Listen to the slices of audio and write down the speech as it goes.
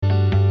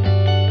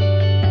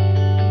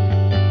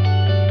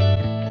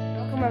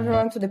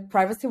everyone to the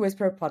Privacy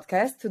Whisperer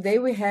podcast. Today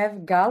we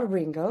have Gal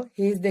Ringel.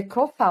 He is the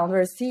co-founder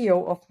and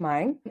CEO of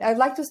Mine. I'd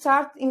like to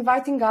start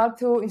inviting Gal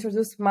to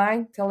introduce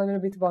Mine. Tell a little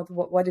bit about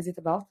what is it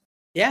about.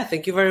 Yeah,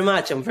 thank you very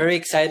much. I'm very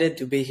excited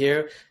to be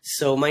here.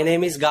 So my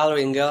name is Gal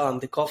Ringel. I'm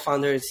the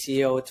co-founder and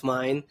CEO at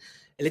Mine.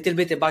 A little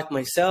bit about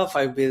myself.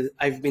 I've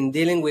been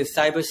dealing with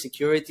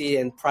cybersecurity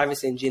and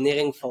privacy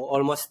engineering for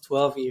almost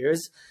 12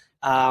 years,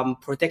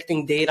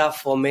 protecting data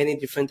from many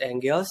different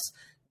angles.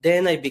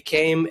 Then I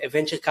became a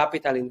venture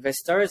capital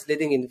investor,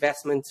 leading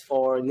investments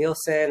for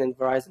Nielsen and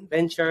Verizon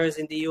Ventures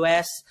in the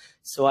US.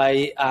 So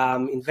I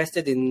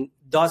invested in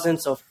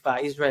dozens of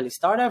Israeli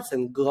startups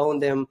and grown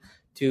them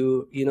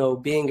to,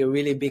 being a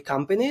really big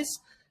companies.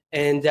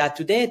 And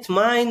today at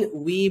Mine,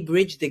 we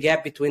bridge the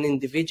gap between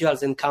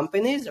individuals and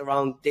companies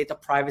around data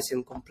privacy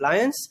and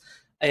compliance.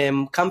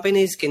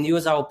 Companies can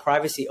use our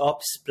privacy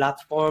ops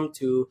platform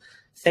to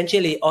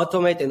essentially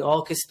automate and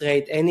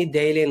orchestrate any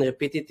daily and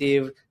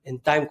repetitive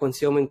and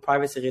time-consuming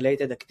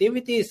privacy-related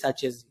activities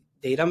such as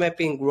data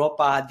mapping,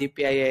 ROPA,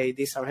 DPIA,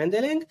 DSR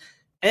handling.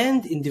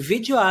 And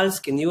individuals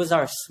can use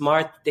our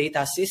smart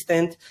data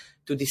assistant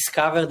to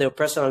discover their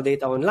personal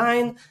data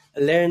online,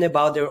 learn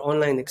about their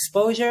online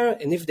exposure,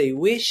 and if they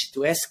wish,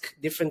 to ask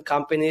different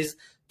companies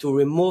to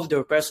remove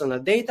their personal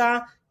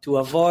data to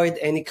avoid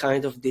any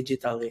kind of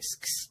digital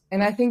risks.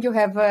 And I think you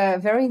have a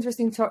very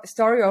interesting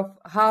story of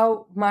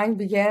how Mine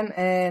began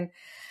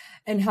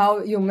and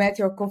how you met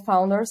your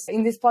co-founders.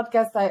 In this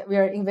podcast, we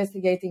are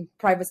investigating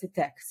privacy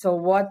tech. So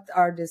what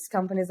are these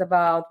companies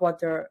about?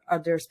 What are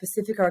their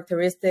specific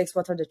characteristics?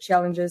 What are the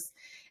challenges?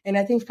 And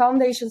I think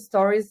foundation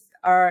stories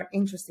are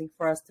interesting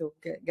for us to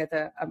get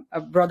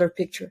a broader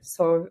picture.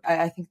 So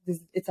I think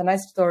it's a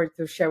nice story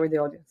to share with the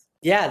audience.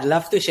 Yeah, I'd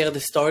love to share the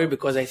story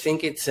because I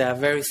think it's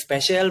very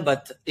special,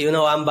 but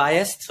I'm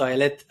biased, so I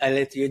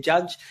let you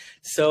judge.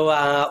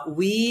 So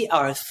we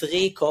are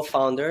three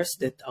co-founders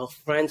that are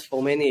friends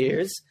for many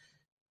years.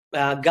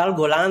 Gal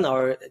Golan,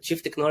 our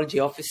chief technology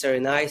officer,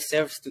 and I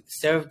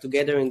served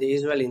together in the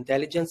Israeli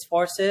intelligence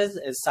forces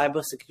as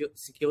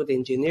cybersecurity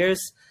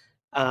engineers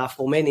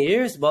for many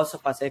years, both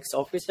of us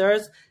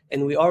ex-officers,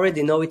 and we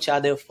already know each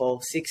other for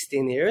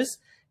 16 years.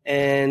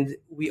 And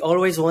we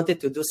always wanted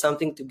to do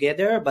something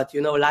together, but,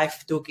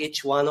 life took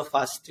each one of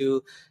us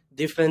to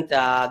different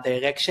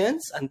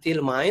directions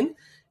until Mine.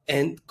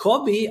 And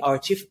Kobe, our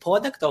chief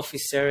product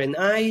officer, and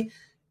I,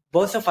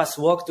 both of us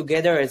work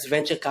together as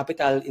venture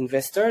capital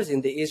investors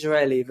in the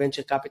Israeli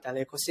venture capital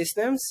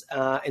ecosystems,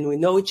 and we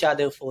know each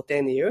other for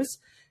 10 years.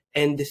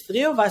 And the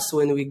three of us,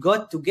 when we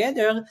got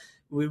together,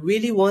 we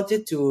really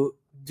wanted to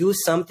do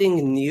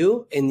something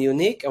new and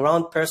unique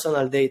around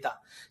personal data.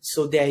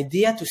 So the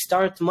idea to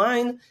start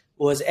Mine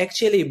was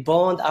actually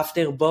born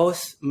after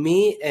both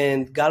me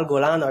and Gal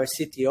Golan, our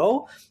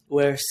CTO,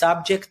 were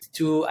subject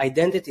to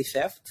identity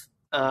theft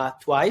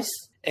twice.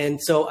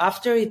 And so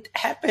after it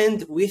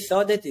happened, we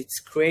thought that it's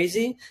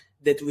crazy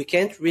that we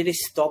can't really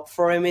stop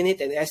for a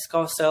minute and ask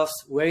ourselves,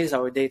 where is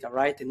our data,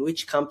 right? And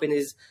which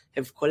companies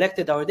have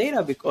collected our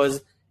data? Because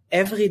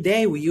every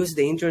day we use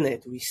the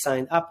internet. We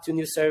sign up to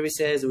new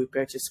services, we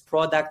purchase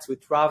products, we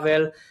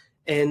travel.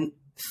 And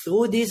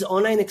through these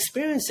online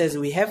experiences,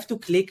 we have to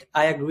click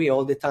I agree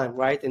all the time,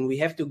 right? And we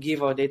have to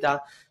give our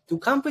data to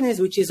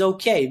companies, which is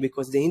okay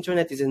because the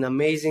internet is an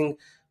amazing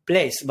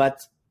place. But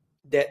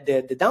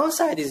the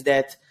downside is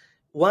that,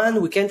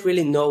 one, we can't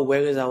really know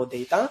where is our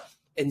data.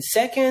 And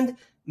second,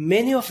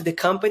 many of the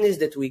companies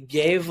that we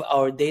gave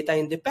our data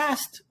in the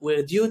past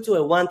were due to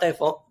a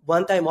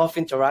one-time off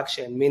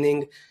interaction,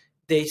 meaning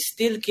they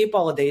still keep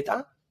our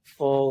data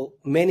for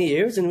many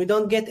years and we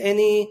don't get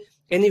any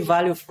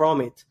value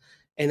from it.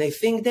 And I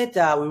think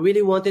that we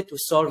really wanted to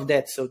solve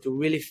that, so to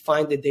really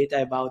find the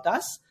data about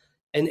us.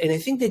 And I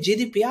think the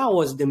GDPR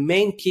was the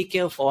main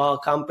kicker for our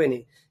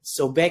company.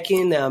 So back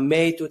in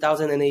May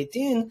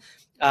 2018,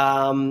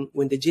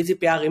 when the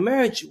GDPR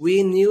emerged,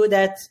 we knew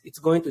that it's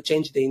going to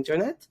change the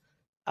internet,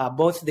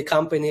 both the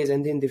companies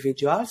and the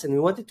individuals. And we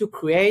wanted to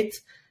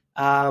create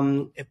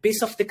a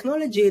piece of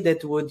technology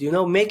that would,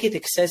 make it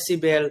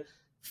accessible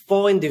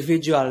for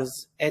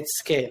individuals at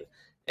scale.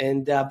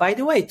 And by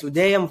the way,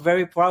 today I'm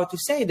very proud to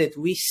say that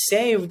we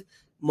saved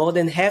more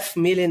than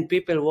 500,000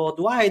 people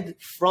worldwide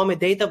from a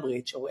data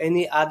breach or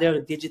any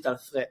other digital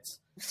threats.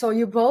 So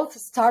you both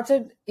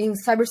started in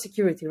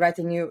cybersecurity, right?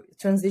 And you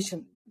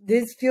transitioned.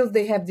 These fields,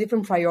 they have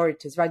different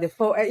priorities, right?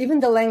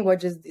 Even the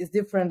language is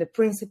different, the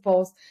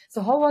principles.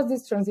 So how was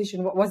this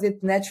transition? Was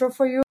it natural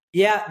for you?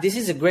 Yeah, this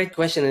is a great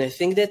question. And I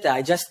think that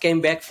I just came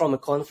back from a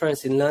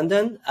conference in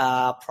London,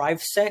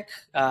 PriveSec,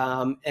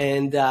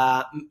 and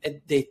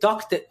they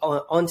talked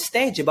on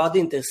stage about the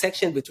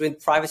intersection between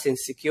privacy and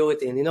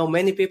security. And,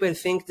 many people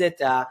think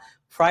that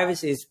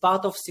privacy is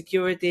part of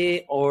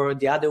security or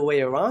the other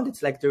way around.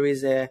 It's like there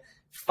is a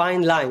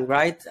fine line,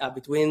 right,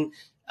 between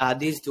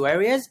these two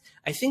areas.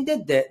 I think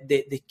that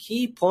the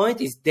key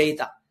point is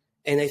data.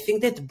 And I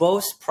think that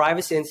both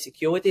privacy and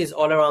security is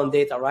all around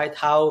data, right?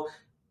 How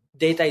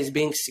data is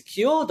being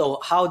secured or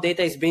how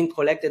data is being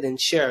collected and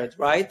shared,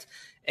 right?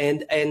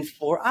 And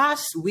for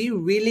us, we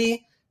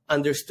really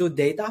understood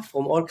data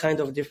from all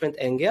kinds of different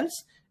angles.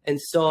 And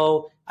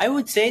so I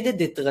would say that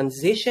the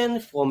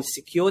transition from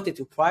security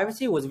to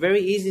privacy was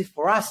very easy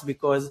for us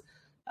because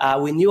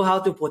we knew how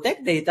to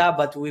protect data,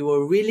 but we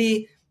were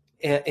really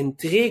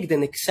intrigued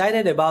and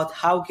excited about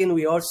how can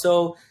we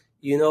also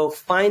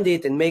find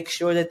it and make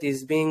sure that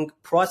it's being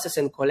processed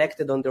and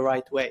collected on the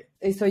right way.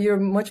 So you're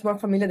much more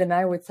familiar than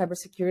I with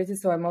cybersecurity.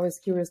 So I'm always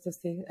curious to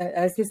see.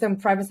 I see some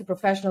privacy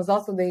professionals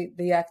also,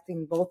 they act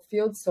in both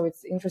fields. So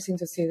it's interesting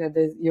to see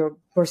that your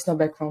personal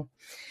background.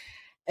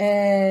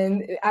 And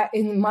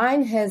in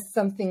mine has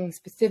something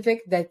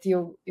specific that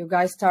you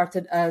guys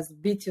started as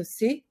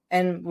B2C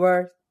and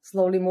were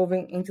slowly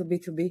moving into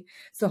B2B.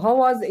 So how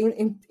was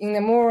in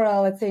a more,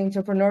 let's say,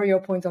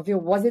 entrepreneurial point of view,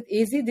 was it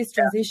easy, this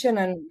transition?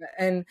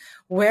 And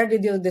where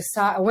did you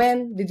decide,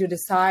 when did you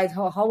decide,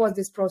 how was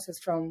this process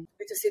from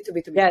B2C to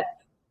B2B?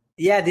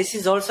 Yeah, this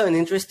is also an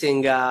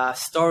interesting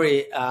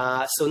story.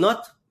 So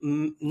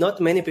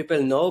not many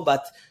people know,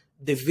 but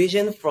the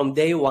vision from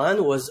day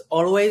one was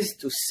always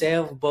to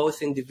serve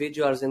both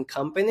individuals and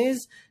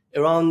companies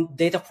around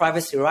data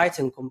privacy rights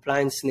and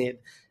compliance need.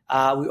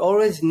 We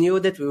always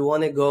knew that we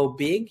want to go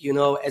big.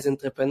 As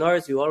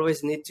entrepreneurs, you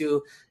always need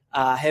to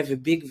have a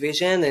big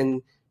vision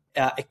and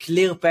a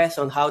clear path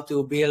on how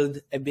to build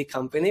a big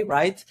company,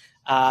 right?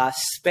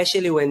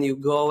 Especially when you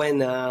go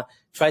and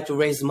try to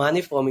raise money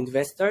from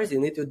investors,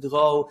 you need to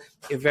draw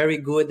a very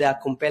good,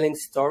 compelling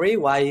story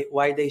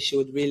why they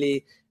should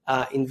really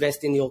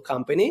invest in your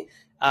company.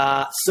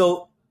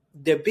 So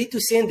the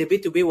B2C and the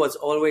B2B was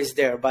always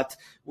there, but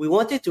we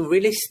wanted to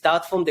really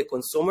start from the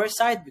consumer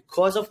side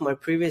because of my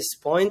previous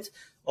point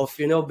of,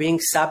 being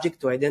subject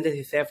to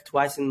identity theft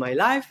twice in my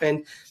life.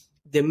 And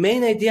the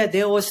main idea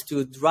there was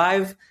to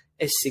drive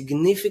a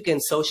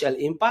significant social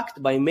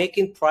impact by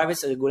making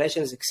privacy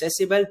regulations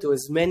accessible to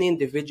as many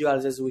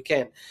individuals as we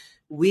can.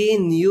 We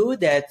knew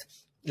that,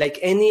 like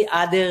any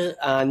other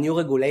new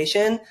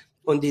regulation,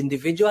 on the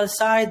individual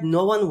side,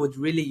 no one would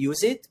really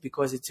use it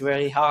because it's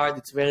very hard,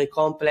 it's very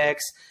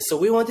complex. So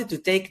we wanted to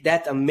take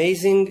that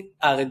amazing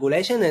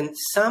regulation and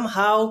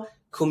somehow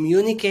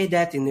communicate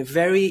that in a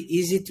very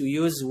easy to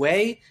use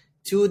way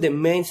to the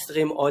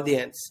mainstream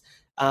audience.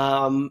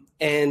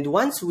 And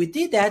once we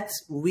did that,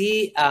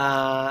 we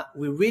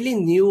really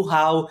knew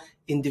how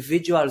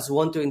individuals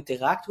want to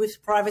interact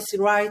with privacy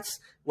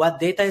rights, what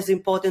data is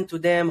important to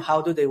them,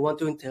 how do they want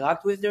to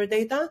interact with their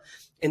data.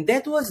 And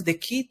that was the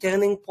key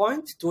turning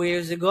point 2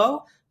 years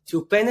ago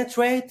to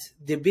penetrate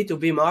the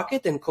B2B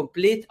market and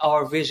complete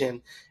our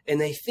vision.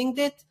 And I think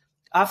that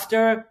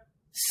after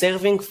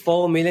serving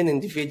 4 million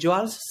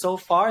individuals so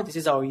far, this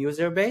is our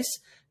user base,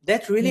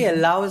 that really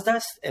allowed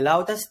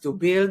us to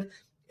build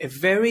a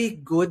very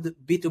good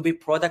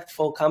B2B product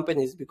for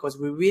companies because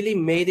we really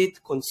made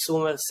it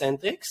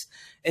consumer-centric.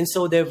 And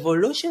so the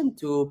evolution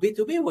to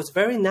B2B was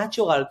very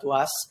natural to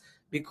us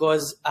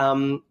because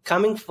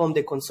coming from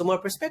the consumer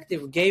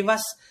perspective gave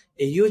us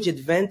a huge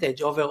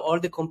advantage over all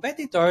the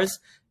competitors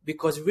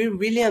because we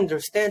really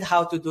understand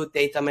how to do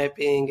data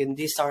mapping and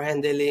DSR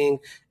handling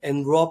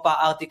and ROPA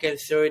Article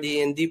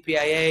 30 and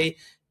DPIA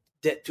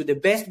to the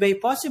best way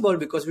possible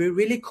because we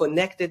really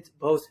connected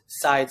both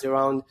sides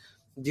around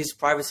these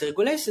privacy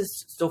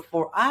regulations. So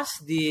for us,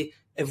 the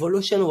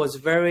evolution was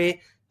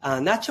very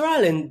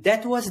natural, and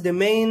that was the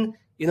main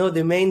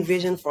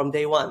vision from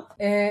day one.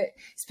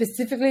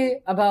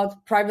 Specifically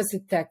about privacy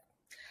tech.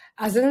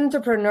 As an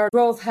entrepreneur,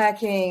 growth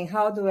hacking,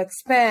 how to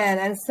expand,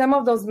 and some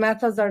of those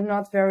methods are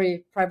not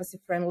very privacy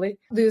friendly.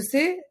 Do you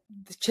see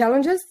the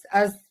challenges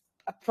as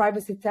a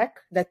privacy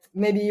tech that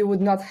maybe you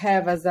would not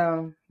have as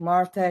a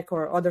MarTech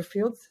or other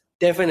fields?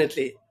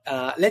 Definitely.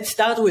 Let's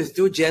start with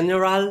two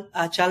general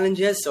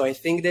challenges. So I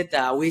think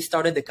that we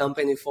started the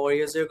company 4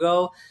 years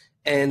ago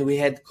and we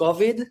had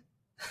COVID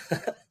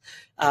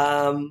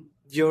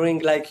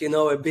during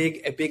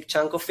a big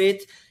chunk of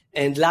it.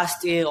 And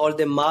last year, all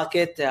the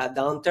market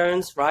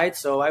downturns, right?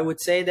 So I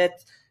would say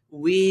that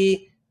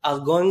we are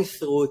going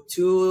through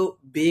two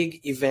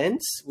big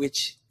events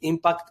which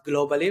impact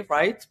globally,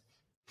 right?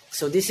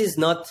 So this is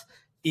not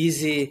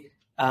easy,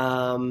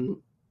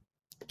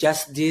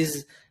 just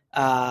these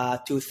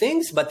two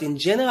things. But in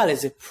general,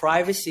 as a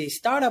privacy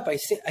startup, I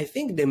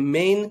think the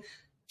main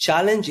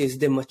challenge is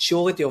the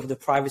maturity of the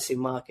privacy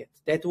market.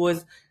 That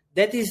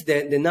is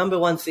the number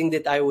one thing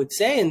that I would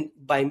say. And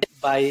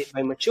by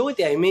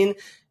maturity, I mean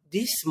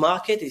this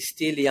market is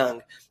still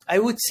young. I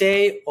would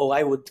say, or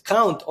I would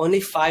count, only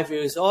 5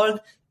 years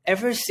old,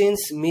 ever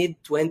since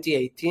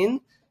mid-2018,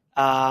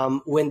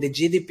 when the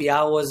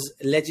GDPR was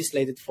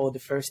legislated for the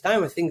first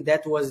time. I think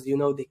that was,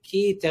 the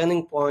key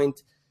turning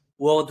point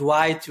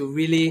worldwide to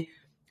really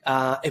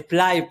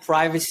apply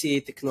privacy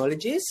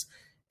technologies.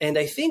 And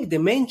I think the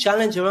main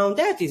challenge around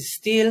that is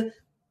still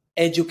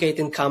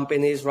educating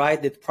companies,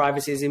 right, that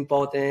privacy is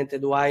important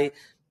and why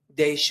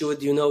they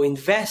should,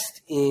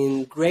 invest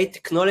in great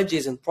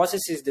technologies and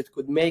processes that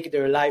could make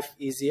their life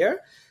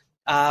easier.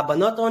 But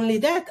not only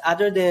that,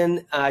 other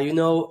than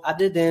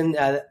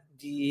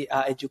the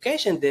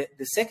education,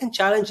 the second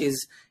challenge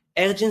is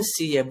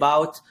urgency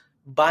about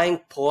buying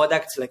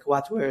products like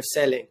what we're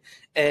selling.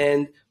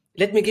 And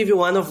let me give you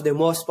one of the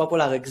most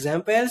popular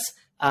examples.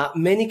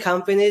 Many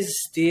companies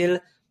still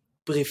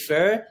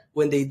prefer,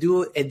 when they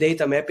do a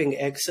data mapping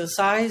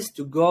exercise,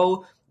 to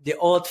go the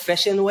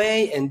old-fashioned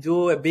way and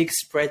do a big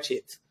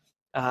spreadsheet,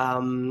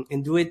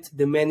 and do it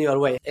the manual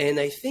way. And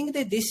I think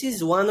that this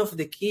is one of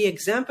the key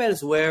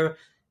examples where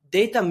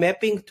data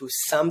mapping, to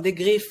some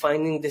degree,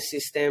 finding the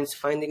systems,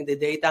 finding the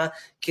data,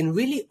 can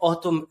really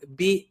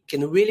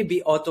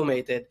be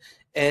automated.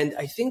 And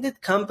I think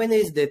that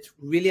companies that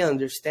really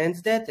understand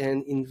that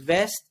and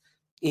invest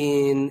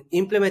in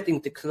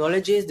implementing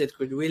technologies that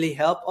could really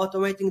help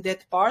automating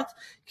that part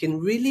can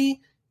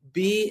really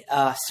be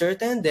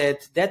certain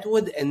that that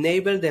would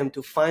enable them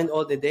to find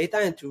all the data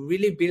and to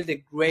really build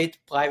a great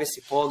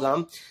privacy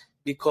program,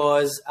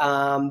 because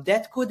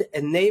that could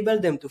enable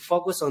them to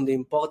focus on the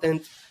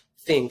important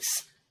things.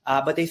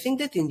 But I think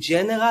that in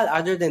general,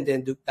 other than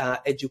the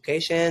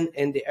education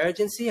and the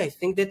urgency, I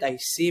think that I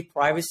see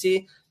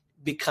privacy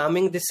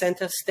becoming the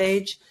center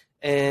stage.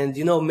 And,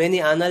 many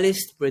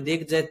analysts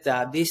predict that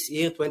this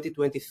year,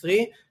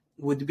 2023,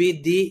 would be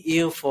the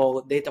year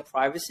for data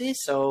privacy.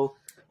 So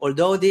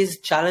although these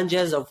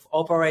challenges of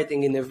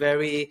operating in a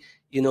very,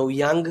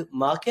 young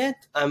market,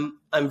 I'm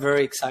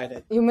very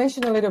excited. You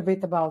mentioned a little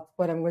bit about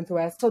what I'm going to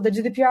ask. So the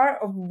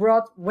GDPR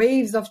brought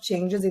waves of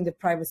changes in the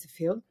privacy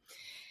field.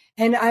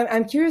 And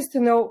I'm curious to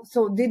know,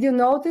 so did you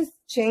notice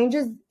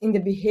changes in the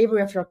behavior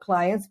of your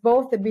clients,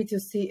 both the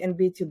B2C and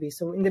B2B?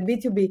 So in the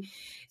B2B,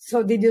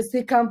 so did you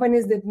see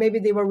companies that maybe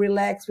they were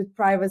relaxed with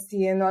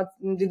privacy and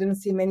didn't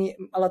see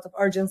a lot of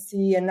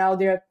urgency, and now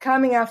they're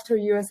coming after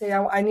you and say,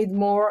 I need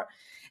more,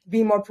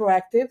 be more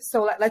proactive?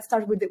 So let's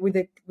start with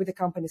the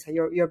companies,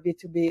 your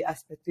B2B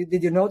aspect.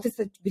 Did you notice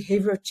a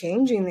behavior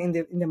change in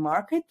the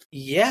market?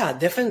 Yeah,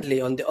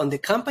 definitely. On the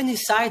company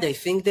side, I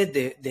think that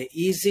the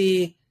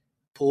easy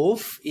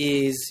proof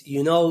is,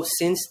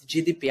 since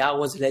GDPR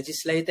was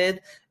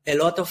legislated, a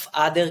lot of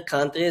other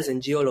countries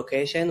and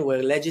geolocation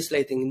were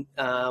legislating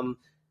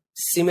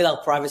similar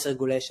privacy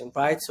regulation,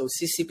 right? So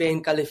CCPA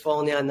in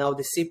California, now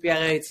the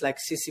CPRA, it's like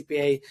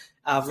CCPA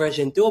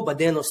version 2, but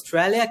then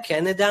Australia,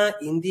 Canada,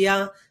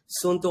 India,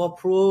 soon to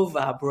approve,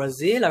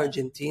 Brazil,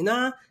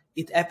 Argentina,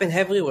 it happened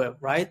everywhere,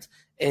 right?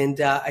 And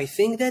I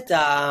think that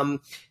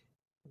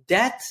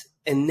that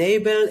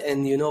enable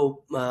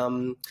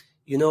and,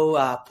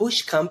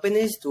 push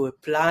companies to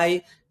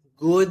apply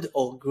good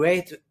or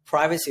great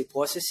privacy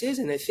processes.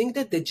 And I think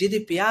that the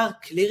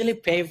GDPR clearly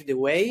paved the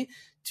way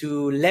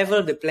to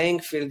level the playing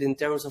field in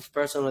terms of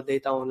personal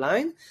data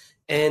online.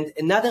 And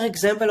another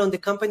example on the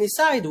company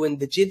side, when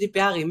the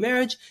GDPR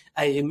emerged,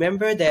 I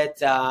remember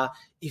that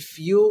if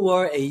you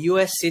were a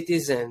US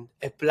citizen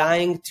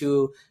applying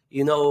to,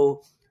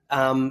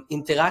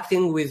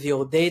 interacting with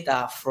your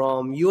data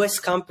from US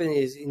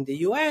companies in the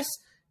US,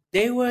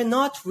 they were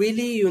not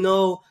really,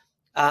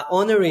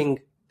 honoring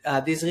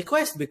this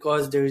request,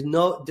 because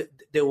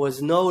there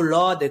was no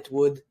law that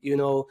would,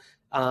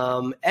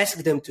 ask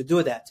them to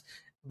do that.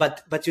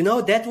 But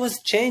that was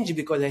changed,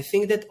 because I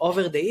think that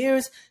over the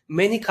years,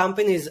 many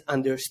companies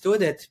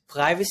understood that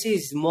privacy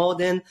is more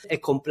than a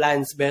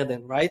compliance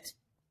burden, right?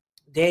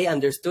 They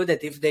understood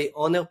that if they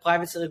honor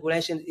privacy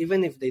regulations,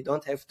 even if they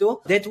don't have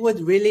to, that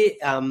would really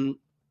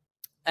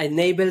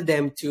enable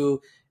them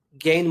to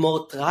gain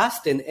more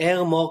trust and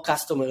earn more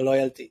customer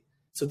loyalty.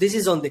 So this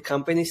is on the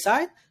company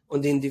side.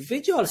 On the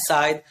individual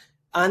side,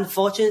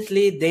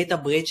 unfortunately, data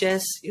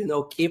breaches,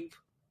 keep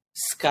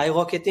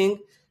skyrocketing,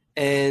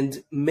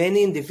 and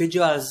many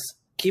individuals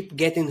keep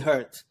getting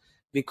hurt,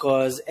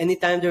 because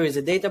anytime there is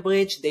a data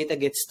breach, data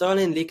gets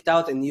stolen, leaked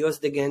out, and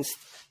used against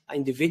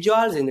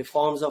individuals in the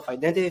forms of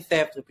identity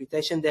theft,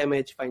 reputation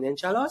damage,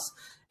 financial loss.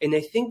 And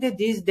I think that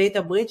these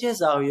data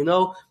breaches are,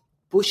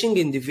 pushing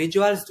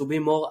individuals to be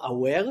more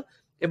aware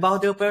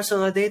about their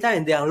personal data,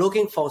 and they are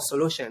looking for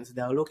solutions.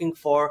 They are looking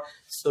for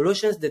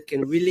solutions that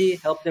can really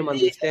help them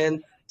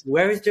understand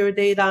where is their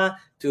data,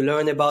 to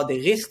learn about the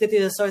risk that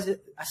is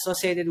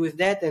associated with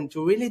that, and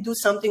to really do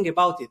something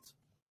about it.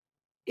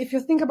 If you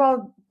think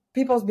about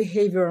people's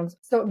behavior,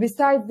 so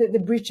besides the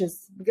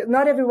breaches, because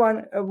not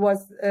everyone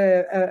was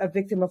a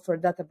victim of a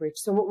data breach.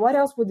 So what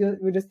else would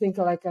you think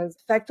like as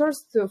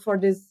factors for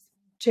this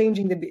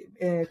changing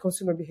the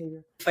consumer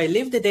behavior? If I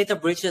leave the data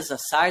breaches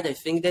aside, I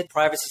think that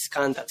privacy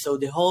scandal. So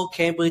the whole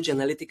Cambridge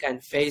Analytica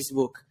and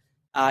Facebook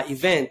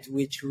event,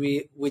 which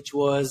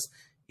was,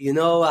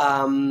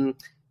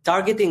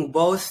 targeting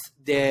both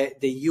the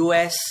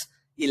US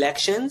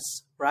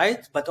elections,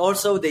 right, but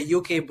also the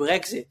UK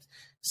Brexit.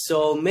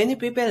 So many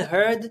people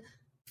heard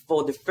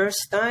for the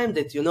first time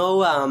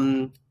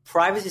that,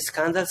 privacy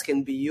scandals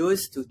can be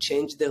used to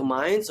change their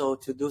minds or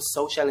to do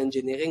social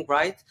engineering,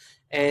 right?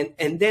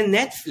 And then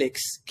Netflix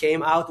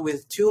came out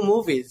with 2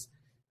 movies.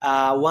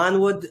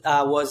 One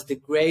was The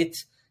Great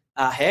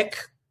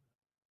Hack,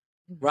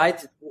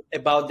 right,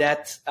 about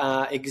that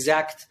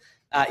exact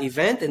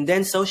event, and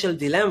then Social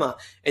Dilemma.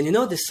 And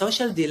the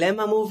Social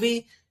Dilemma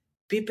movie,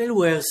 people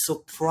were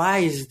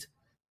surprised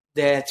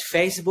that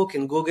Facebook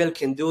and Google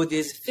can do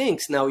these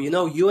things. Now,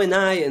 you and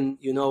I and,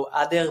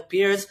 other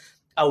peers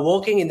are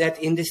working in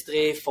that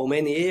industry for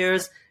many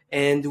years,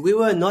 and we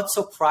were not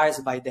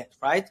surprised by that,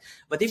 right?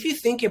 But if you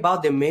think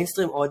about the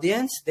mainstream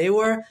audience, they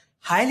were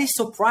highly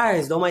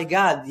surprised. Oh my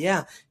God,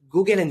 yeah,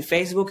 Google and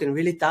Facebook can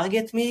really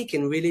target me,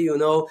 can really,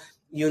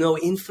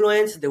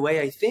 influence the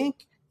way I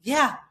think.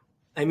 Yeah,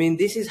 I mean,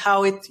 this is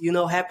how it,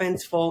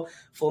 happens for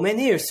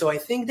many years. So I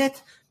think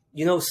that,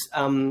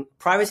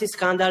 privacy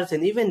scandals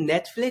and even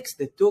Netflix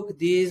that took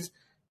these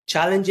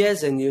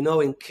challenges and,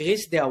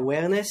 increased the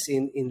awareness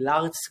in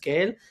large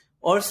scale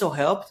also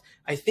helped.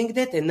 I think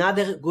that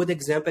another good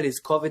example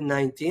is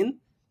COVID-19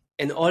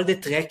 and all the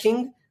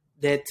tracking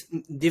that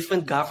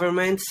different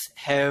governments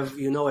have,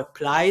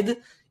 applied.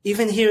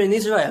 Even here in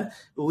Israel,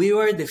 we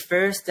were the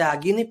first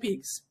guinea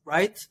pigs,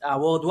 right?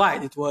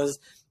 Worldwide. It was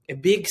a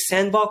big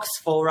sandbox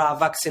for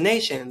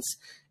vaccinations.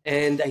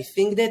 And I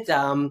think that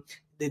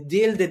the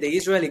deal that the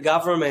Israeli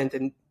government,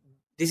 and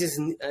this is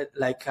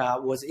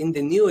was in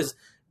the news,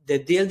 the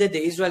deal that the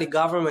Israeli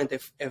government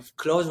have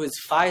closed with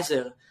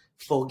Pfizer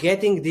for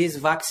getting these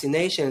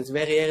vaccinations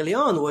very early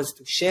on was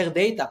to share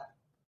data.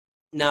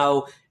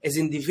 Now, as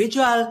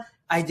individual,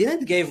 I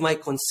didn't give my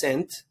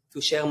consent to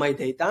share my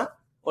data,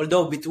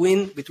 although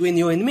between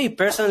you and me,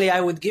 personally,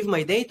 I would give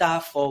my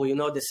data for,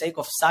 the sake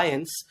of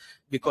science,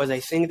 because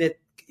I think that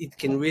it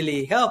can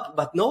really help,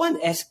 but no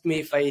one asked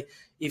me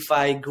if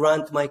I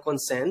grant my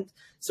consent.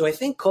 So I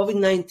think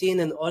COVID-19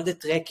 and all the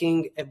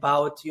tracking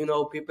about,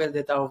 people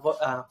that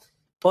are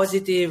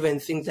positive and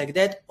things like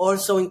that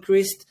also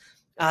increased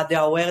the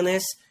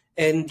awareness.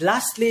 And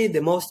lastly,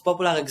 the most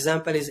popular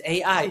example is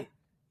AI,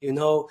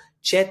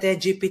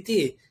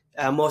 ChatGPT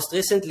most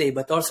recently,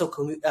 but also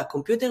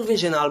computer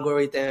vision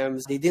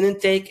algorithms. They didn't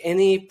take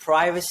any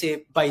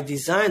privacy by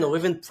design or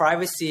even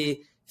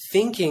privacy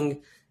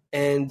thinking.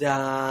 And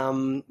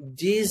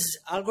these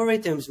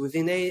algorithms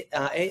within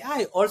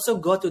AI also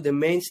go to the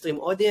mainstream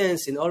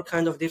audience in all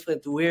kinds of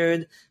different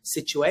weird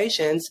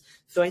situations.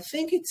 So I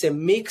think it's a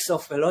mix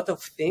of a lot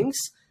of things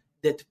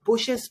that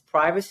pushes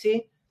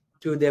privacy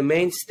to the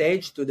main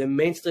stage, to the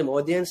mainstream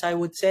audience, I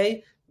would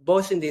say,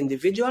 both in the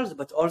individuals,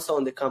 but also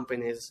on the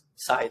company's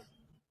side.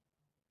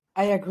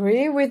 I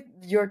agree with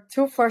your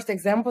two first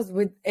examples.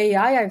 With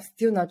AI, I'm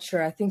still not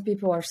sure. I think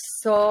people are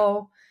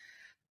so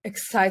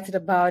excited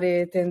about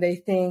it, and they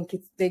think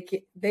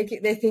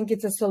they think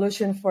it's a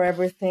solution for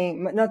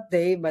everything. Not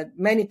they, but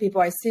many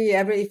people I see.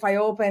 If I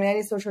open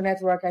any social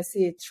network, I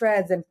see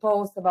threads and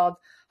posts about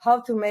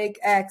how to make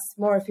X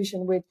more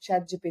efficient with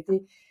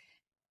ChatGPT.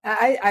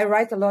 I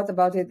write a lot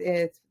about it.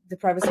 It's the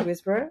Privacy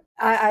Whisperer.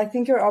 I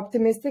think you're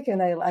optimistic,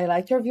 and I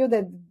like your view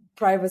that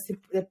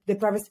the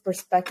privacy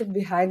perspective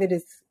behind it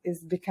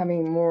is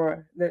becoming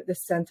more the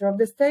center of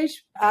the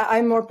stage.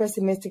 I'm more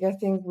pessimistic. I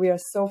think we are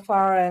so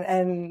far,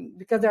 and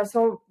because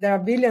there are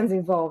billions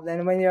involved,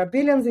 and when there are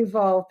billions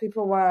involved,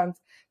 people want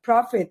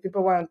profit,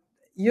 people want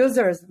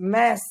users,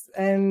 mass,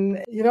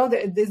 and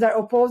these are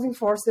opposing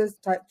forces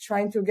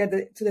trying to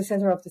get to the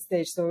center of the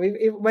stage. So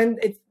when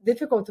it's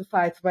difficult to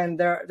fight when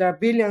there are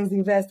billions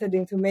invested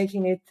into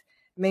making it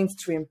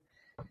mainstream.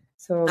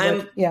 So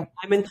I'm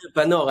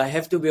entrepreneur. I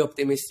have to be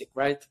optimistic,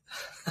 right?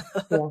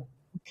 Yeah.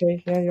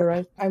 Okay. Yeah, you're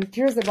right. I'm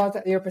curious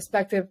about your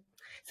perspective.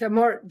 So a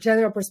more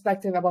general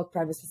perspective about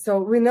privacy.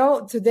 So we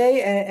know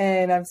today,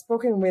 and I've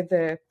spoken with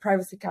the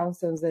privacy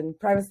councils and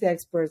privacy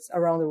experts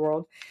around the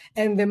world,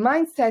 and the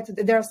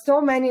mindset, there are so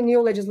many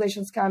new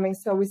legislations coming.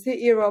 So we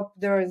see Europe,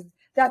 there is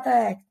Data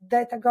Act,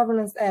 Data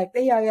Governance Act,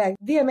 AI Act,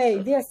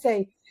 DMA,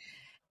 DSA.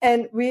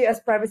 And we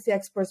as privacy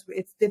experts,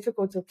 it's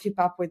difficult to keep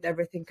up with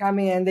everything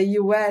coming. And the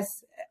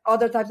US,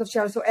 other types of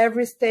challenges. So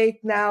every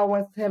state now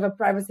wants to have a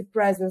privacy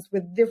presence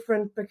with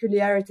different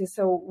peculiarities.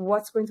 So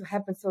what's going to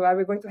happen? So are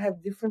we going to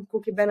have different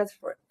cookie banners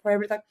for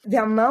every time?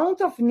 The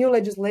amount of new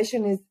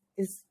legislation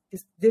is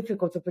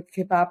difficult to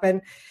keep up.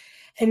 And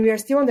we are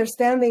still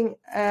understanding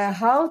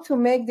how to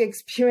make the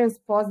experience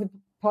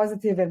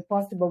positive and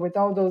possible with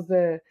all those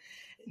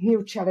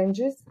new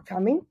challenges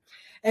coming.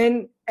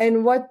 And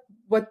what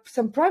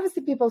some privacy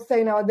people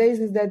say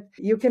nowadays is that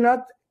you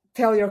cannot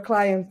tell your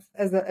client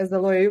as a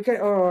lawyer, you can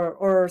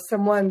or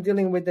someone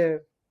dealing with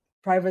the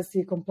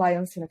privacy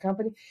compliance in a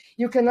company,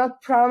 you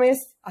cannot promise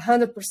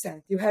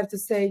 100%. You have to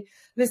say,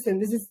 listen,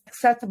 this is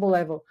acceptable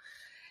level.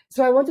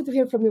 So I wanted to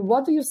hear from you,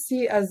 what do you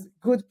see as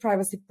good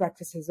privacy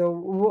practices, or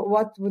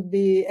what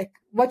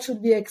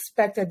should we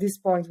expect at this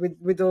point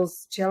with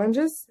those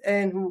challenges?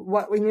 And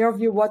what, in your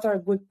view, what are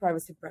good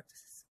privacy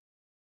practices?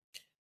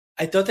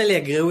 I totally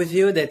agree with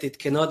you that it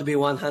cannot be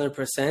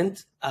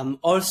 100%.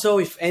 Also,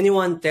 if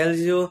anyone tells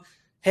you,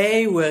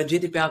 hey, we're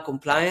GDPR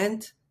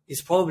compliant,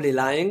 is probably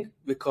lying,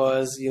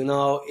 because,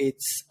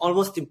 it's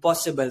almost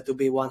impossible to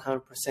be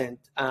 100%,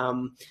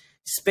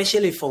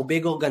 especially for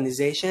big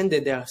organizations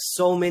that there are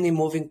so many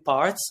moving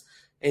parts.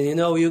 And,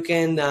 you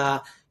can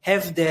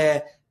have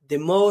the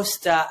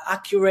most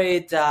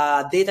accurate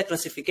data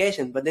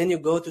classification, but then you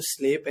go to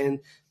sleep, and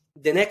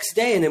the next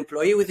day an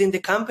employee within the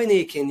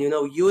company can,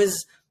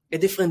 use a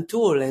different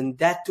tool, and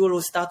that tool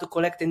will start to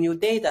collect a new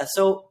data.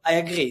 So I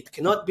agree, it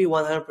cannot be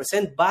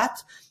 100%,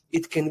 but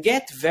it can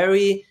get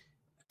very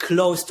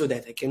close to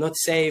that. I cannot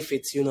say if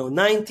it's,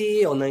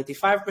 90 or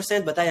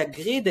 95%, but I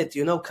agree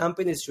that,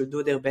 companies should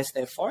do their best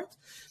effort.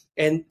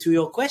 And to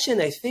your question,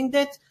 I think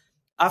that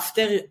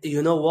after,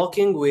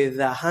 working with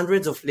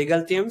hundreds of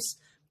legal teams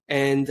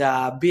and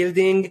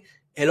building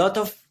a lot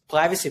of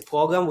privacy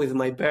program with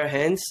my bare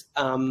hands,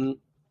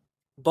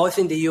 both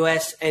in the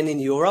US and in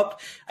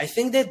Europe, I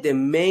think that the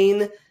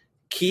main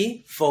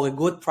key for a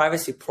good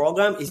privacy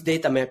program is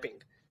data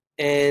mapping.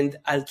 And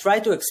I'll try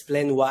to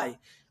explain why.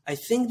 I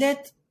think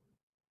that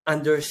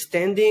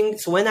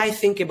so when I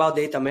think about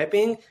data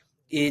mapping,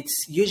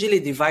 it's usually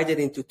divided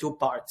into two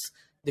parts.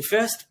 The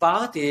first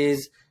part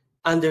is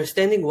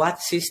understanding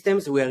what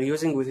systems we are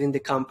using within the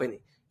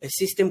company. A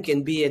system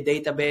can be a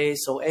database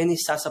or any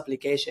SaaS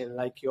application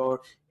like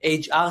your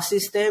HR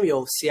system,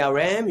 your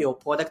CRM, your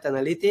product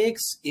analytics,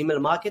 email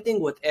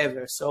marketing,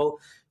 whatever. So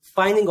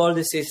finding all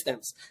the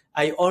systems.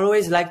 I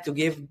always like to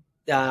give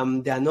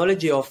the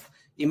analogy of,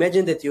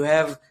 imagine that you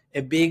have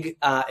a big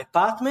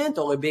apartment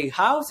or a big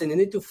house and you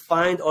need to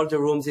find all the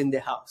rooms in the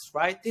house,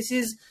 right? This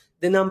is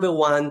the number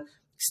one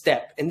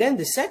step. And then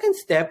the second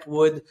step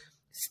would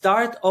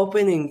start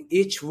opening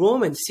each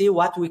room and see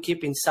what we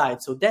keep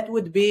inside. So that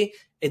would be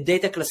a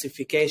data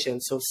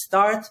classification. So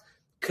start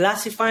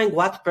classifying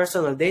what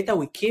personal data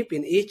we keep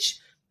in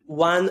each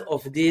one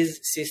of these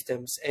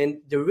systems.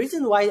 And the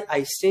reason why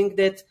I think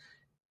that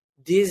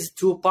these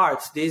two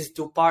parts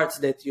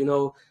that,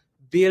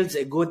 builds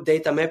a good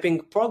data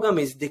mapping program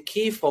is the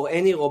key for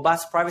any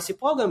robust privacy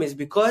program, is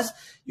because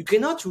you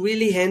cannot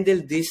really handle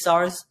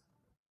DSARs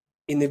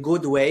in a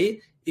good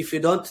way if you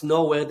don't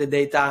know where the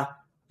data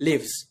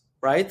lives,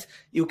 right?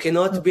 You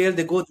cannot build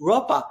a good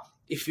ROPA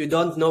if you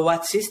don't know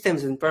what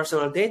systems and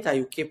personal data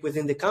you keep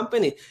within the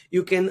company.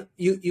 You can't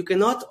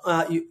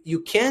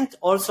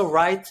also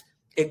write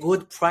a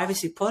good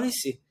privacy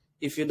policy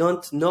if you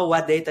don't know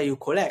what data you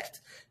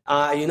collect.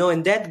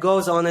 And that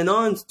goes on and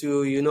on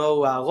to,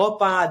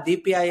 ROPA,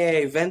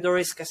 DPIA, vendor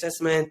risk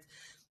assessment,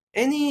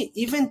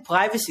 even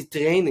privacy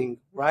training,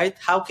 right?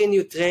 How can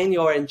you train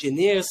your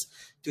engineers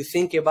to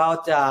think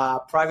about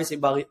privacy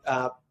by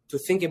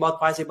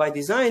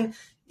design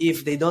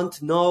if they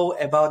don't know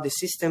about the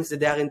systems that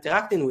they are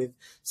interacting with?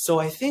 So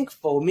I think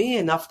for me,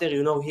 and after,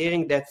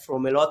 hearing that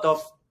from a lot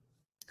of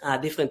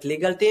different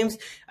legal teams,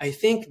 I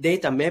think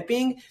data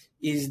mapping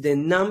is the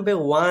number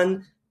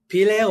one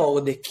pillar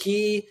or the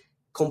key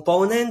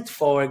component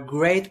for a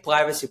great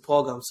privacy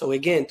program. So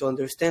again, to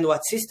understand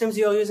what systems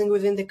you are using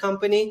within the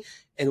company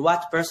and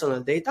what personal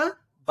data,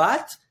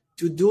 but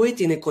to do it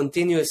in a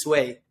continuous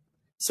way.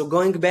 So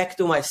going back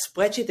to my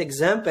spreadsheet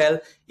example,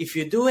 if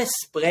you do a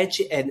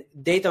spreadsheet and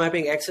data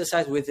mapping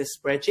exercise with a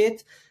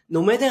spreadsheet,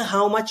 no matter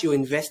how much you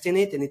invest in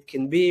it, and it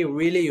can be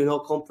really,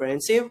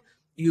 comprehensive,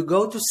 you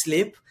go to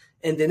sleep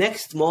and the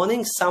next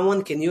morning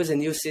someone can use a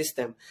new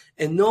system.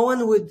 And no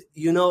one would,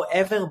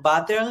 ever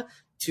bother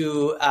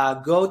to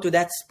go to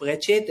that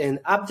spreadsheet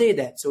and update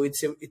that. So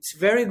it's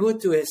very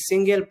good to a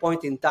single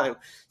point in time.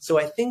 So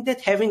I think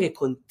that having a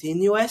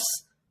continuous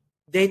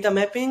data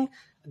mapping,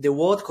 the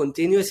word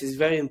continuous is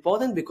very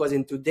important, because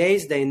in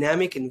today's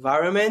dynamic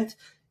environment,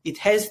 it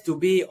has to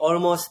be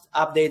almost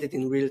updated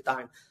in real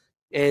time.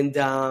 And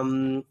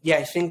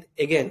I think,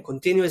 again,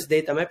 continuous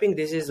data mapping,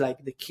 this is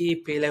like the key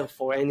pillar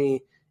for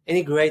any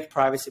great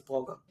privacy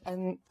program.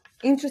 An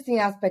interesting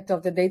aspect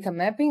of the data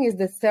mapping is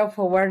the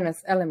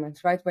self-awareness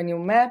element, right? When you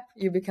map,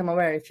 you become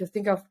aware. If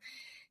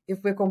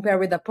we compare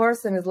with a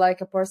person, it's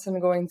like a person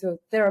going to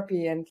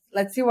therapy and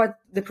let's see what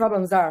the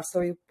problems are.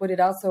 So you put it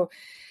also.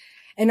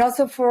 And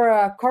also for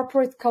a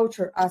corporate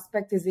culture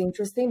aspect is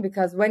interesting,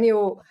 because when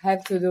you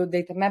have to do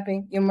data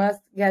mapping, you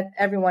must get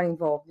everyone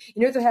involved.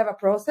 You need to have a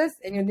process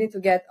and you need to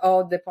get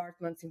all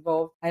departments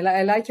involved.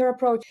 I like your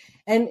approach.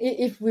 And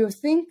if we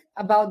think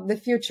about the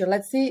future,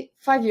 let's see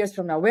 5 years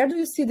from now, where do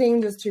you see the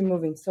industry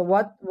moving? So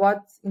what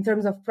in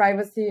terms of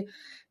privacy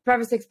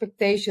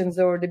expectations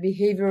or the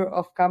behavior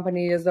of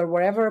companies or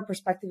whatever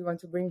perspective you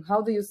want to bring,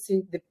 how do you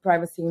see the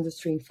privacy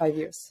industry in 5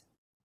 years?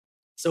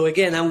 So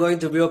again, I'm going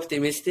to be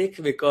optimistic,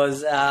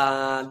 because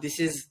this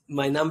is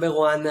my number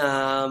one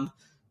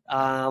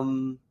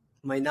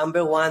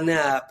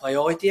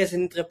priority as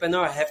an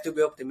entrepreneur. I have to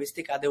be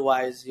optimistic,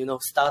 otherwise,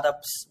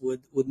 startups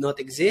would not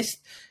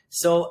exist.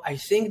 So I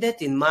think that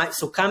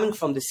coming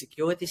from the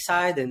security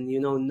side and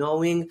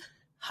knowing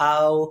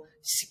how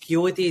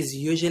security is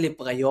usually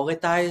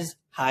prioritized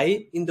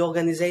high in the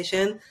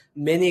organization,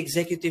 many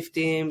executive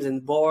teams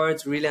and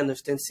boards really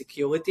understand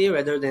security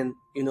rather than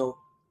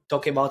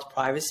talk about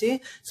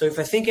privacy. So if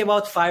I think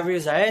about 5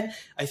 years ahead,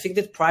 I think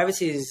that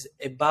privacy is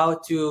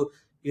about to,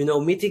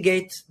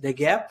 mitigate the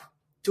gap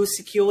to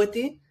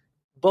security,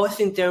 both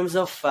in terms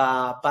of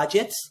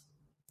budgets.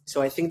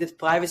 So I think that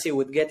privacy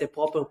would get a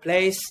proper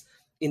place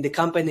in the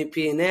company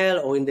P&L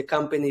or in the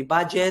company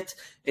budget.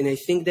 And I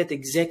think that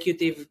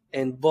executive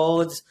and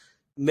boards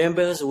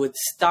members would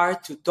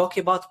start to talk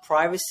about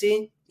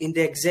privacy in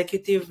the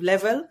executive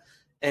level.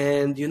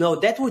 And,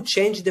 that would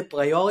change the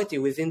priority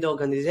within the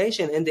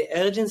organization and the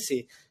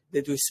urgency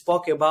that we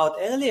spoke about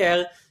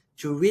earlier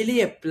to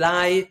really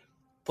apply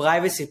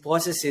privacy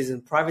processes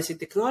and privacy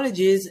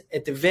technologies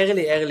at a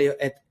very early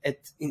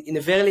in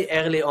a very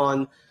early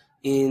on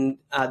in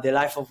the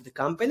life of the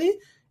company.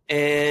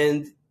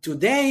 And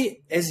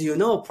today, as you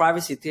know,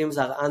 privacy teams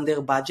are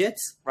under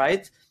budgets,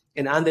 right,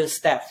 and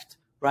understaffed,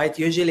 right?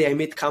 Usually, I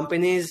meet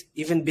companies,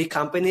 even big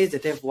companies,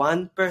 that have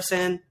one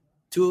person,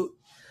 two,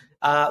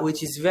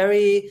 which is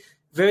very,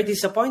 very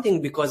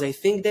disappointing because I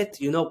think that,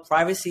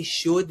 privacy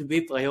should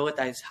be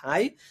prioritized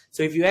high.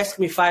 So if you ask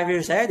me 5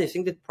 years ahead, I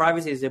think that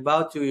privacy is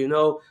about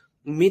to,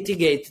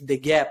 mitigate the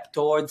gap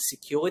towards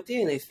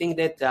security. And I think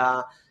that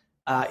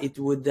it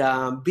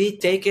would be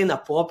taken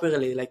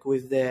appropriately, like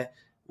with the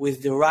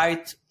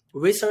right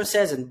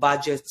resources and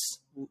budgets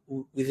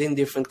within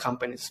different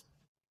companies.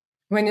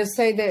 When you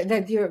say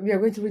that you're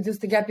going to reduce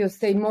the gap, you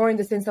say more in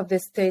the sense of the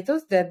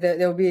status, that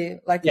there will be,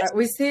 like, yes.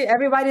 We see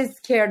everybody's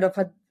scared of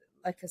a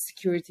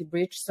security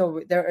breach.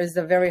 So there is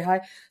a very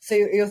high, so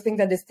you think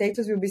that the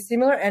status will be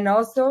similar, and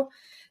also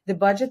the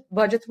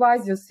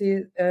budget-wise, you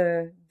see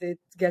it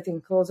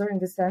getting closer in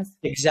this sense?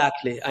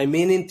 Exactly. I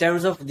mean, in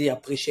terms of the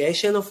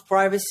appreciation of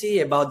privacy,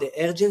 about the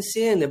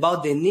urgency, and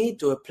about the need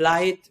to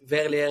apply it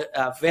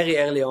very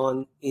early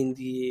on in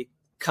the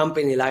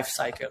company life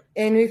cycle.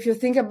 And if you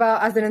think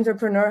about, as an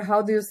entrepreneur,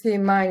 how do you see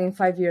mine in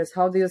 5 years?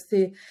 How do you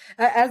see,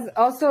 as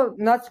also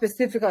not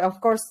specific, of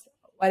course,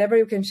 whatever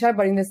you can share,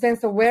 but in the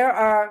sense of where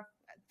are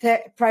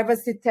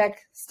privacy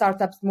tech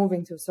startups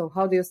moving to? So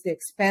how do you see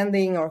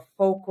expanding or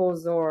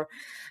focus or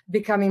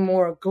becoming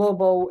more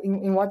global?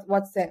 In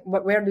what sense?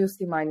 Where do you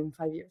see mine in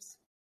 5 years?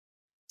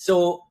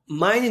 So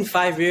mine in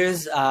 5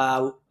 years,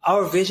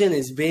 our vision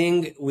is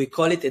being, we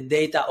call it a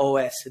data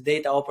OS, a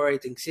data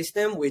operating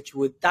system, which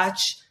would touch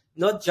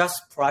not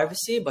just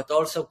privacy, but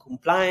also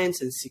compliance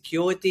and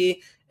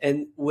security,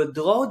 and will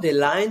draw the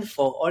line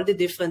for all the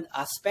different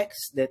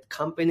aspects that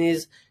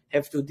companies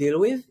have to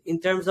deal with in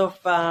terms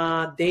of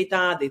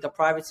data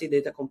privacy,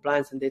 data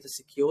compliance, and data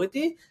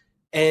security,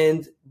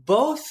 and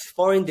both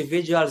for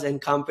individuals and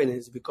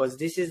companies, because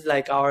this is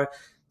like our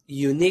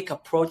unique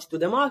approach to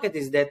the market,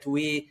 is that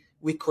we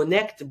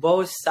connect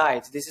both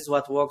sides. This is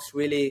what works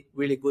really,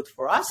 really good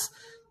for us.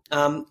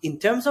 In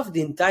terms of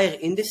the entire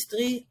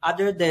industry,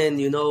 other than,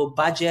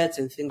 budgets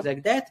and things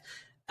like that,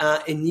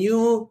 a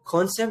new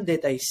concept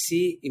that I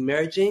see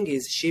emerging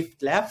is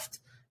shift left,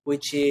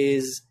 which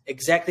is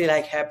exactly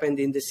like happened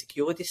in the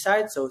security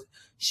side. So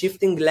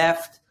shifting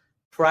left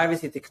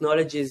privacy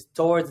technologies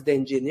towards the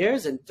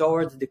engineers and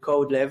towards the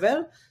code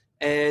level.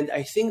 And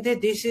I think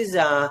that this is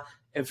a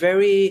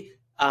very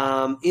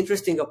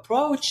interesting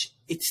approach.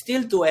 It's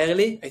still too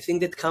early. I think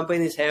that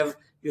companies have,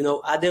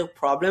 other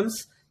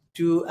problems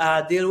to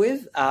deal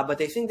with.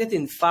 But I think that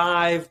in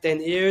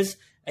 5-10 years,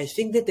 I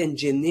think that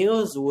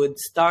engineers would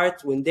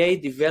start, when they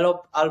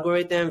develop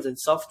algorithms and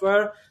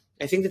software,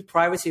 I think that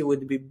privacy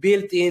would be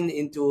built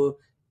into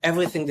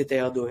everything that they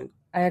are doing.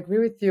 I agree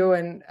with you.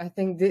 And I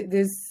think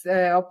this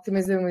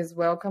optimism is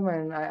welcome.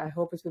 And I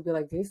hope it will be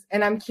like this.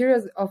 And I'm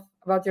curious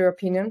about your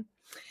opinion.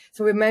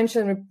 So we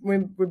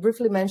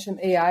briefly mentioned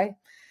AI.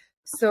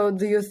 So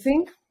do you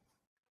think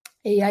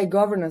AI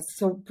governance,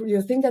 so do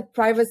you think that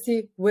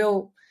privacy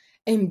will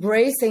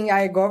embrace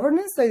AI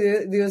governance? So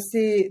do you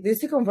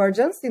see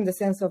convergence in the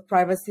sense of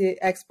privacy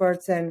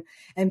experts and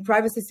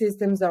privacy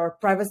systems, or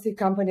privacy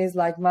companies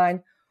like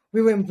mine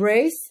will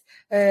embrace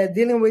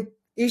dealing with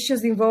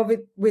issues involved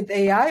with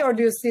AI, or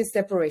do you see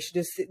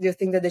separation? Do you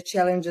think that the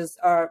challenges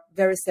are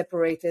very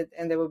separated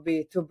and there will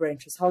be two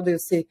branches? How do you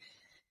see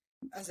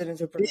as an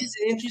entrepreneur? This is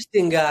an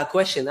interesting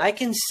question. I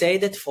can say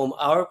that from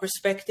our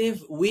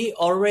perspective, we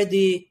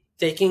already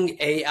taking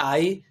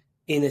AI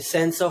in a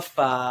sense of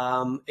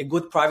a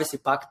good privacy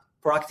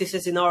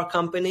practices in our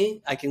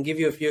company. I can give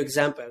you a few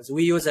examples.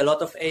 We use a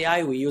lot of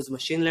AI. We use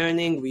machine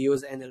learning. We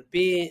use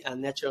NLP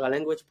and natural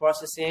language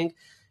processing.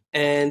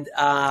 And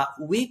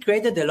we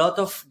created a lot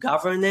of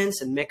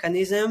governance and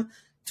mechanism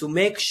to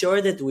make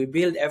sure that we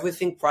build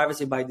everything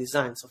privacy by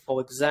design. So, for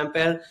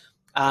example,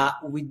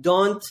 we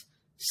don't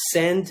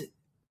send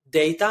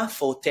data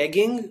for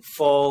tagging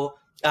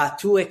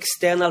to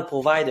external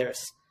providers,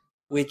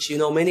 which,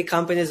 many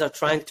companies are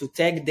trying to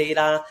tag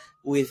data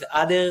with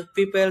other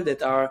people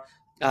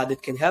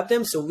that can help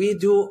them. So we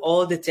do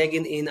all the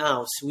tagging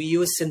in-house. We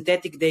use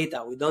synthetic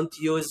data. We don't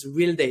use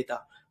real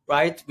data,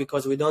 right?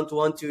 Because we don't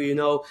want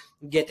to,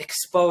 get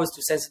exposed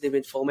to sensitive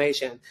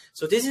information.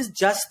 So this is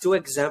just two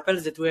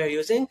examples that we are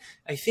using.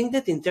 I think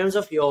that in terms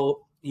of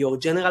your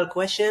general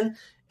question,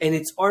 and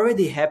it's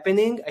already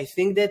happening, I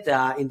think that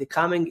in the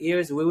coming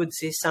years, we would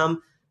see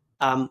some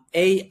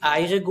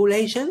AI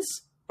regulations,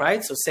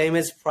 right? So same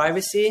as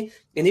privacy,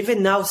 and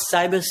even now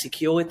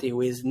cybersecurity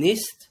with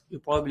NIST. You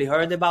probably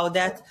heard about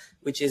that,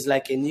 which is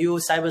like a new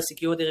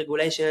cybersecurity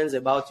regulations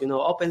about,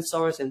 open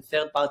source and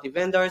third-party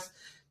vendors.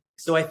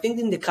 So I think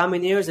in the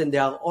coming years, and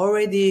there are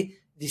already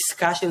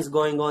discussions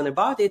going on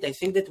about it, I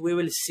think that we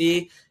will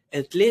see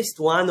at least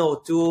one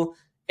or two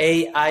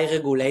AI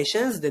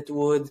regulations that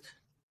would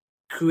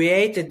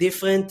create a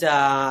different,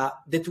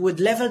 that would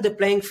level the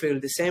playing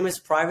field, the same as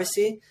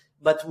privacy,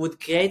 but would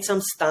create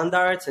some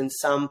standards and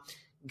some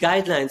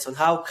guidelines on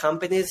how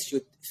companies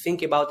should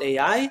think about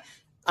AI.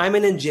 I'm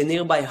an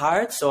engineer by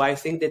heart, so I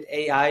think that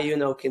AI,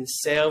 can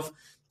serve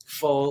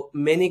for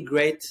many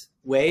great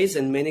ways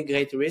and many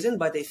great reasons.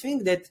 But I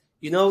think that,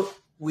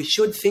 we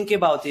should think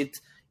about it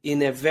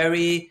in a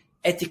very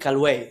ethical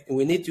way.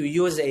 We need to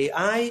use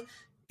AI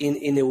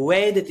in a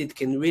way that it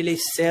can really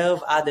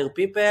serve other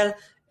people,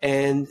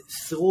 and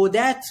through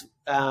that,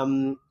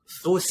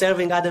 through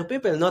serving other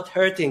people, not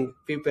hurting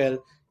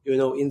people,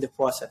 in the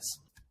process.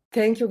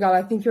 Thank you, Gal.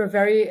 I think you're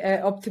very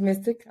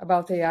optimistic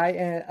about AI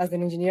as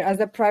an engineer. As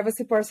a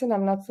privacy person,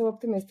 I'm not so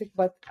optimistic,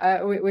 but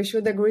we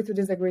should agree to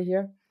disagree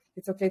here.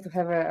 It's okay to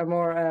have a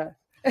more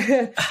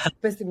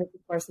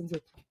pessimistic person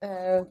too.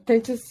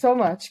 Thank you so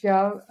much,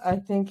 Gal. I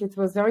think it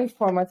was very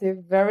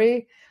informative,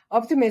 very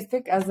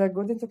optimistic, as a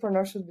good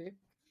entrepreneur should be.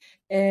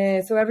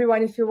 So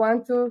everyone, if you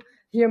want to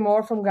hear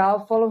more from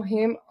Gal, follow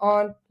him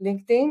on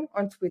LinkedIn,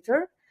 on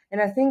Twitter.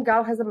 And I think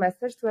Gal has a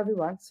message to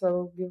everyone.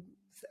 So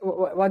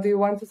what do you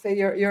want to say?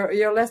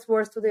 Your last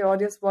words to the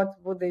audience, what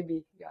would they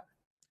be?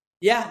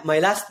 Yeah, my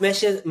last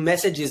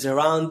message is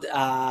around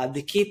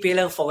the key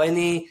pillar for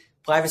any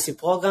privacy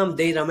program,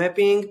 data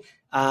mapping.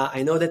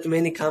 I know that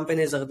many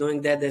companies are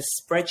doing that the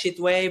spreadsheet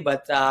way,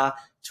 but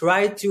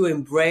try to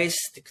embrace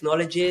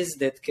technologies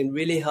that can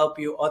really help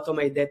you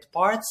automate that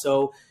part.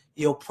 So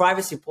your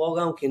privacy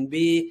program can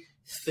be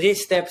 3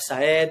 steps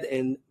ahead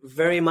and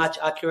very much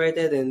accurate,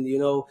 and,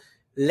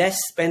 less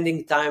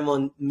spending time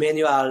on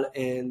manual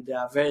and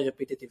very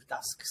repetitive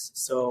tasks.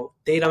 So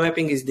data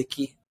mapping is the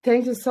key.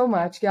 Thank you so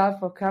much, Gal,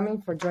 for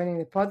coming, for joining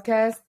the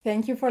podcast.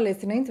 Thank you for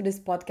listening to this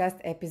podcast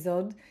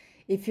episode.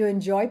 If you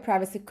enjoy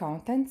privacy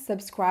content,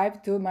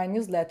 subscribe to my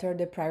newsletter,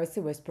 The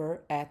Privacy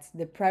Whisperer, at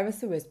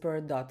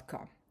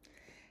theprisacywhisperer.com.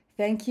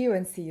 Thank you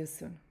and see you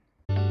soon.